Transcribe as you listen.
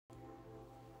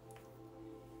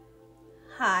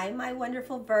Hi, my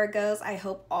wonderful Virgos. I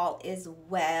hope all is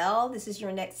well. This is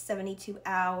your next 72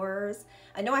 hours.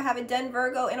 I know I haven't done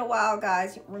Virgo in a while,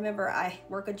 guys. Remember, I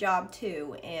work a job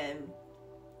too, and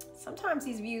sometimes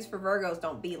these views for Virgos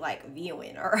don't be like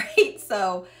viewing, all right?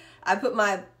 So I put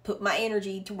my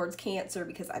energy towards Cancer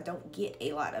because I don't get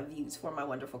a lot of views for my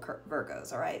wonderful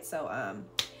Virgos, all right? So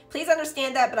please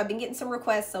understand that, but I've been getting some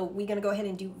requests, so we're gonna go ahead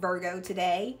and do Virgo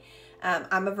today.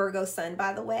 I'm a Virgo sun,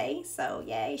 by the way, so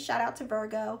yay, shout out to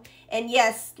Virgo. And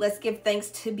yes, let's give thanks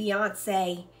to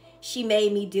Beyonce. She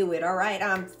made me do it, all right?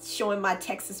 I'm showing my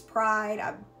Texas pride.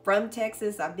 I'm from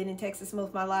Texas. I've been in Texas most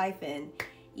of my life, and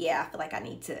yeah, I feel like I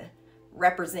need to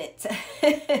represent.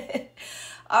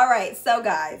 All right, so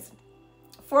guys,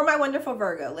 for my wonderful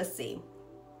Virgo, let's see.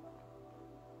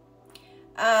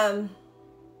 Also,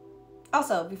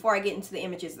 before I get into the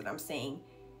images that I'm seeing,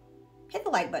 hit the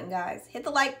like button, guys. Hit the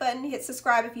like button. Hit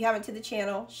subscribe if you haven't to the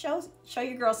channel. Show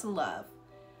your girl some love.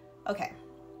 Okay.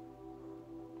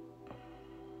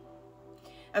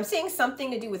 I'm seeing something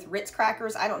to do with Ritz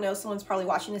crackers. I don't know. Someone's probably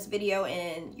watching this video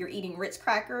and you're eating Ritz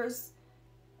crackers.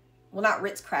 Well, not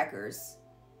Ritz crackers.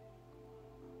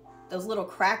 Those little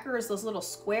crackers, those little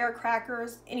square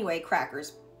crackers. Anyway,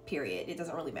 crackers, period. It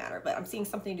doesn't really matter. But I'm seeing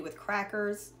something to do with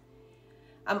crackers.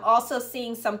 I'm also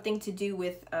seeing something to do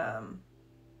with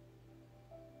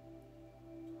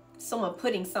someone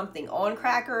putting something on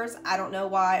crackers. I don't know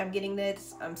why I'm getting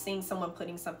this. I'm seeing someone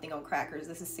putting something on crackers.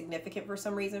 This is significant for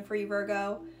some reason for you,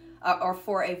 Virgo, or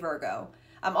for a Virgo.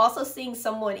 I'm also seeing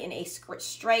someone in a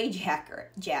stray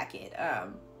jacket.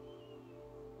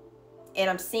 And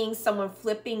I'm seeing someone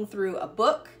flipping through a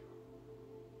book.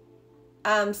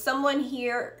 Someone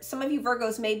here, some of you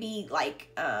Virgos may be like,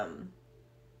 and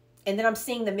then I'm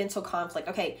seeing the mental conflict.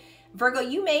 Okay, Virgo,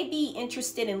 you may be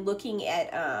interested in looking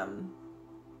at,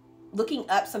 looking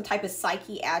up some type of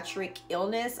psychiatric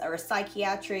illness or a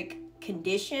psychiatric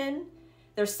condition.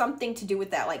 There's something to do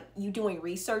with that, like you doing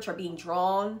research or being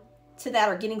drawn to that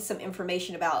or getting some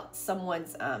information about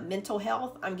someone's mental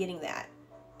health. I'm getting that,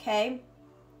 okay?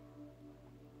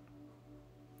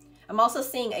 I'm also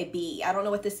seeing a bee. I don't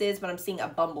know what this is, but I'm seeing a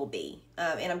bumblebee.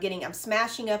 And I'm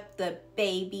smashing up the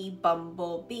baby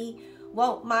bumblebee.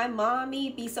 Won't my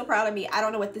mommy be so proud of me? I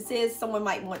don't know what this is. Someone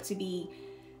may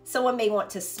want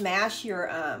to smash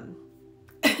your,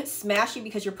 smash you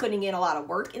because you're putting in a lot of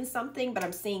work in something, but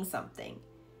I'm seeing something.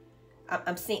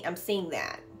 I'm seeing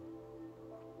that.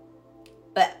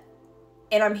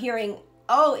 And I'm hearing,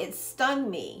 oh, it stung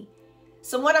me.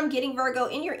 So what I'm getting, Virgo,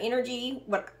 in your energy,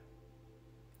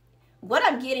 what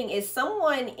I'm getting is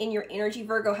someone in your energy,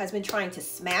 Virgo, has been trying to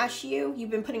smash you.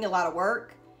 You've been putting a lot of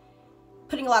work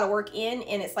in,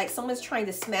 and it's like someone's trying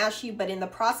to smash you, but in the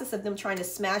process of them trying to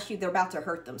smash you, they're about to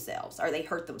hurt themselves, or they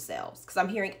hurt themselves. Because I'm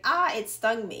hearing, it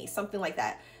stung me, something like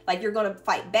that. Like you're going to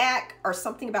fight back, or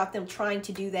something about them trying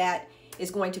to do that is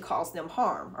going to cause them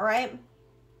harm, all right?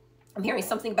 I'm hearing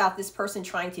something about this person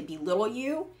trying to belittle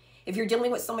you. If you're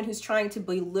dealing with someone who's trying to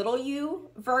belittle you,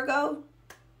 Virgo,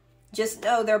 just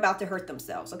know they're about to hurt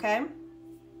themselves, okay?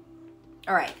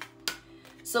 All right.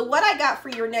 So what I got for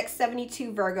your next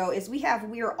 72, Virgo, is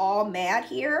we're all mad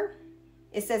here.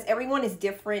 It says everyone is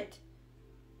different.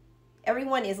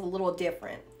 Everyone is a little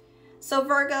different. So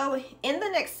Virgo, in the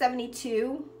next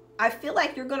 72, I feel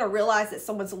like you're going to realize that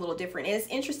someone's a little different. And it's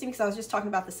interesting because I was just talking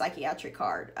about the psychiatric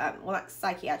card. Well, not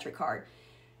psychiatric card.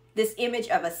 This image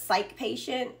of a psych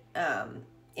patient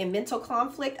in mental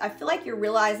conflict. I feel like you're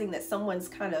realizing that someone's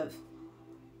kind of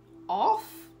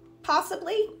off,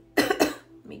 possibly. Let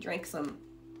me drink some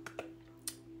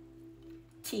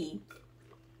tea.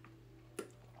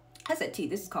 I said tea.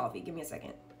 This is coffee. Give me a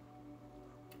second.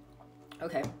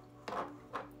 Okay.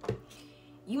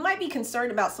 You might be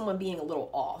concerned about someone being a little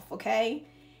off, okay?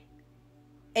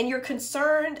 And you're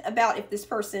concerned about if this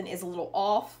person is a little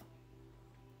off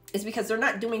is because they're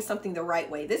not doing something the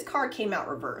right way. This card came out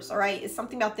reverse, all right? It's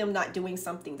something about them not doing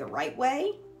something the right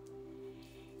way.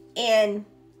 And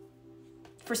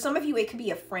for some of you, it could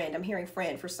be a friend. I'm hearing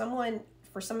friend. For some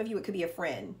of you, it could be a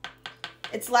friend.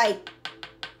 It's like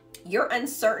you're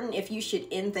uncertain if you should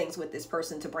end things with this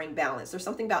person to bring balance. There's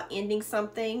something about ending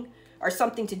something or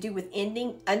something to do with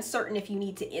ending. Uncertain if you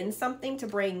need to end something to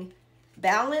bring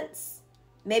balance.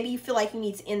 Maybe you feel like you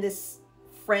need to end this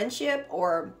friendship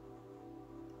or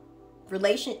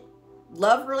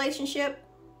love relationship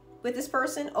with this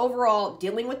person. Overall,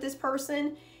 dealing with this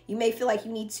person, you may feel like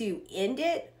you need to end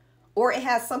it, or it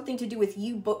has something to do with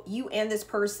you and this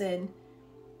person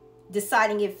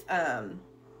deciding if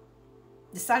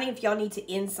y'all need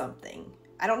to end something.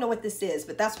 I don't know what this is,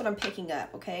 but that's what I'm picking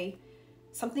up, okay?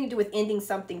 Something to do with ending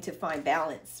something to find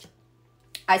balance.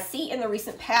 I see in the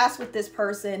recent past with this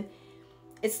person,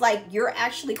 it's like you're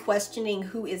actually questioning,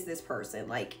 who is this person?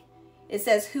 Like it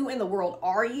says, who in the world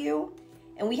are you?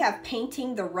 And we have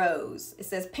painting the rose. It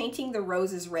says painting the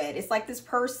rose is red. It's like this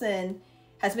person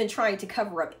has been trying to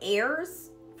cover up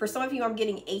errors. For some of you, I'm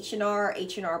getting H&R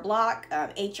block,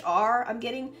 HR, I'm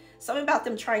getting something about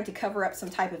them trying to cover up some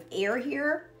type of error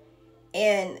here.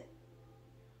 And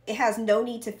it has no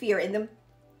need to fear in them.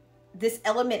 This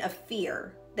element of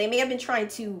fear. They may have been trying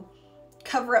to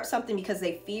cover up something because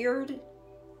they feared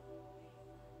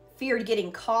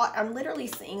getting caught. I'm literally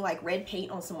seeing like red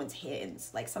paint on someone's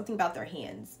hands, like something about their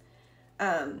hands.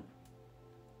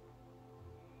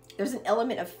 There's an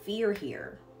element of fear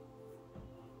here.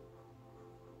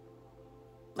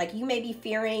 Like you may be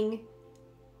fearing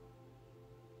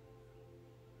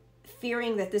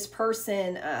that this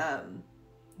person,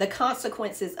 the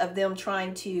consequences of them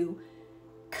trying to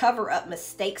cover up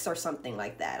mistakes or something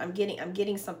like that. I'm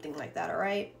getting something like that, all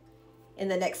right? In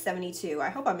the next 72. I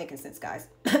hope I'm making sense, guys.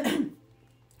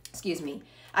 Excuse me.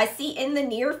 I see in the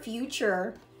near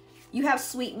future, you have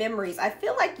sweet memories. I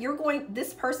feel like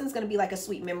this person's going to be like a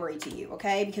sweet memory to you,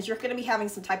 okay? Because you're going to be having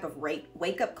some type of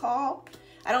wake-up call.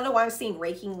 I don't know why I'm seeing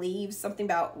raking leaves. Something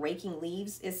about raking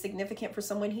leaves is significant for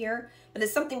someone here. But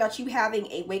it's something about you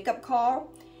having a wake-up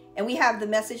call. And we have the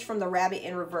message from the rabbit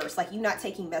in reverse. Like you not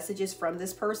taking messages from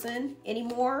this person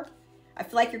anymore. I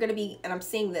feel like you're going to be, and I'm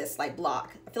seeing this, like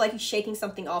block. I feel like you're shaking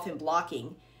something off and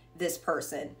blocking this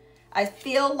person. I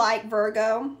feel like,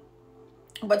 Virgo,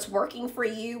 what's working for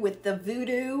you with the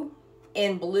voodoo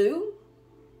in blue,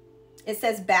 it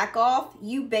says back off.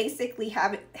 You basically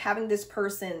having this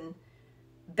person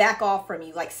back off from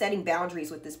you, like setting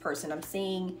boundaries with this person. I'm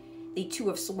seeing the Two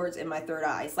of Swords in my third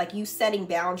eye. It's like you setting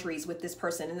boundaries with this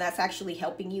person, and that's actually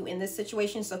helping you in this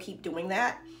situation, so keep doing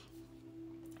that.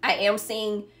 I am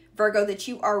seeing, Virgo, that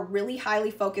you are really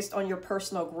highly focused on your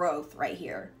personal growth right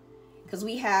here, because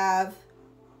we have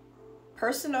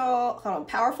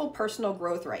powerful personal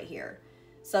growth right here.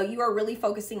 So you are really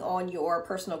focusing on your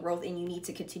personal growth, and you need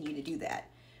to continue to do that.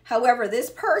 However, this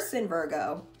person,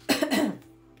 Virgo,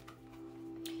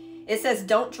 it says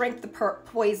don't drink the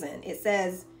poison. It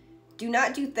says do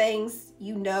not do things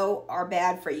you know are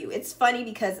bad for you. It's funny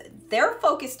because they're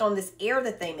focused on this error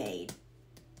that they made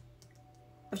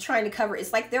of trying to cover.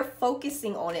 It's like they're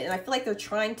focusing on it, and I feel like they're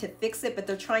trying to fix it, but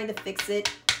they're trying to fix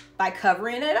it by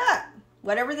covering it up.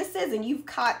 Whatever this is, and you've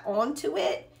caught on to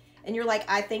it, and you're like,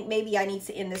 I think maybe I need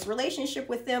to end this relationship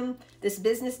with them, this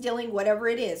business dealing, whatever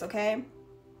it is, okay?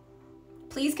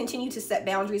 Please continue to set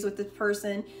boundaries with this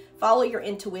person. Follow your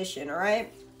intuition, all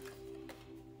right?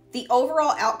 The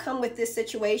overall outcome with this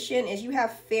situation is you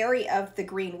have Fairy of the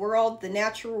Green World. The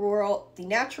natural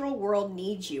world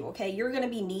needs you, okay? You're going to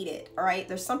be needed, all right?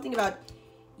 There's something about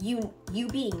you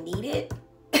being needed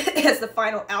as the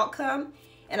final outcome.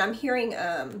 And I'm hearing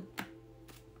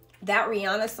that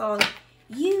Rihanna song,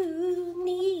 You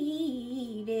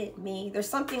Needed Me. There's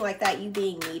something like that, you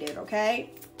being needed,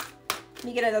 okay? Let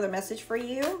me get another message for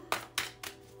you.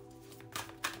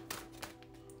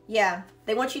 Yeah,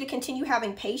 they want you to continue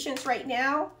having patience right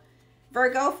now,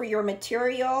 Virgo, for your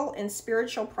material and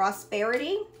spiritual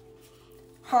prosperity.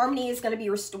 Harmony is going to be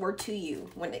restored to you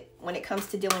when it comes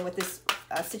to dealing with this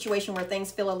situation where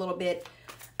things feel a little bit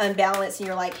unbalanced and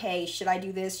you're like, hey, should I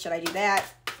do this? Should I do that?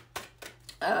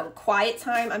 Quiet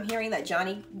time. I'm hearing that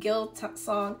Johnny Gill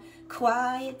song,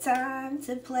 Quiet Time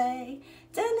to Play.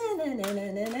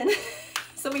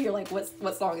 Some of you are like,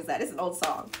 what song is that? It's an old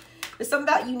song. There's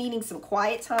something about you needing some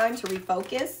quiet time to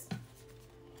refocus.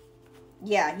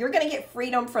 Yeah, you're going to get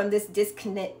freedom from this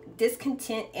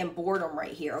discontent and boredom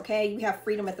right here, okay? You have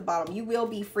freedom at the bottom. You will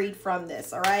be freed from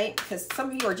this, all right? Because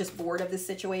some of you are just bored of this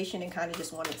situation and kind of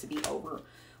just want it to be over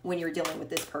when you're dealing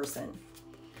with this person.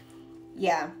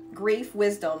 Yeah, grief,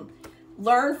 wisdom.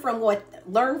 Learn from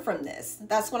this.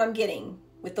 That's what I'm getting.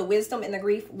 With the wisdom and the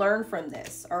grief, learn from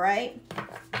this, all right?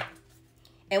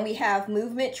 And we have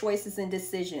movement, choices, and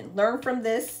decision. Learn from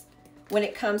this when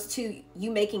it comes to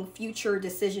you making future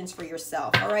decisions for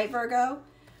yourself. All right, Virgo?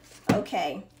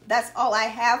 Okay, that's all I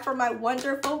have for my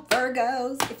wonderful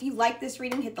Virgos. If you like this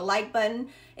reading, hit the like button.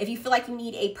 If you feel like you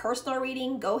need a personal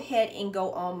reading, go ahead and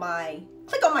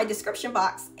click on my description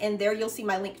box, and there you'll see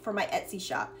my link for my Etsy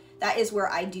shop. That is where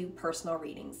I do personal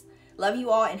readings. Love you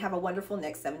all and have a wonderful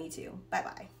next 72.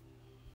 Bye-bye.